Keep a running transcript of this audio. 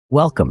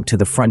Welcome to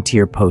the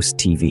Frontier Post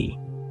TV.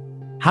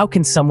 How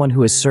can someone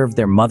who has served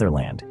their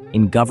motherland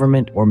in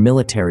government or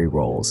military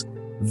roles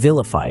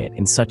vilify it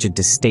in such a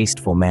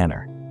distasteful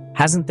manner?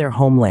 Hasn't their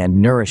homeland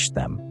nourished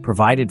them,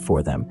 provided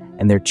for them,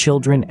 and their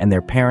children and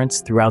their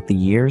parents throughout the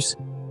years?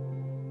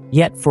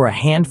 Yet, for a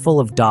handful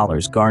of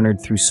dollars garnered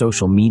through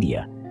social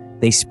media,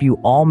 they spew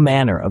all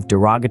manner of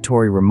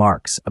derogatory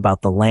remarks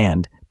about the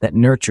land that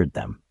nurtured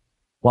them.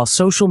 While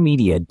social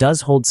media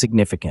does hold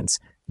significance,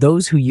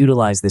 those who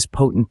utilize this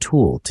potent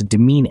tool to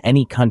demean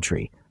any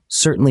country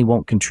certainly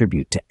won't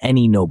contribute to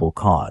any noble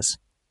cause.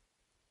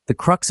 The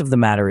crux of the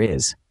matter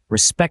is,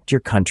 respect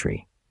your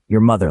country,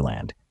 your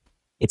motherland.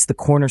 It's the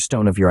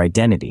cornerstone of your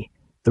identity,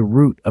 the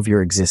root of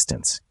your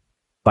existence.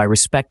 By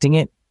respecting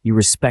it, you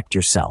respect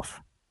yourself.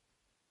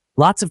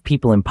 Lots of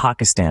people in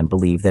Pakistan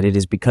believe that it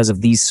is because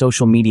of these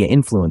social media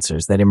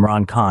influencers that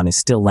Imran Khan is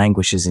still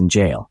languishes in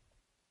jail.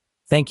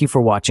 Thank you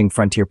for watching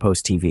Frontier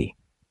Post TV.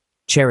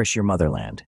 Cherish your motherland.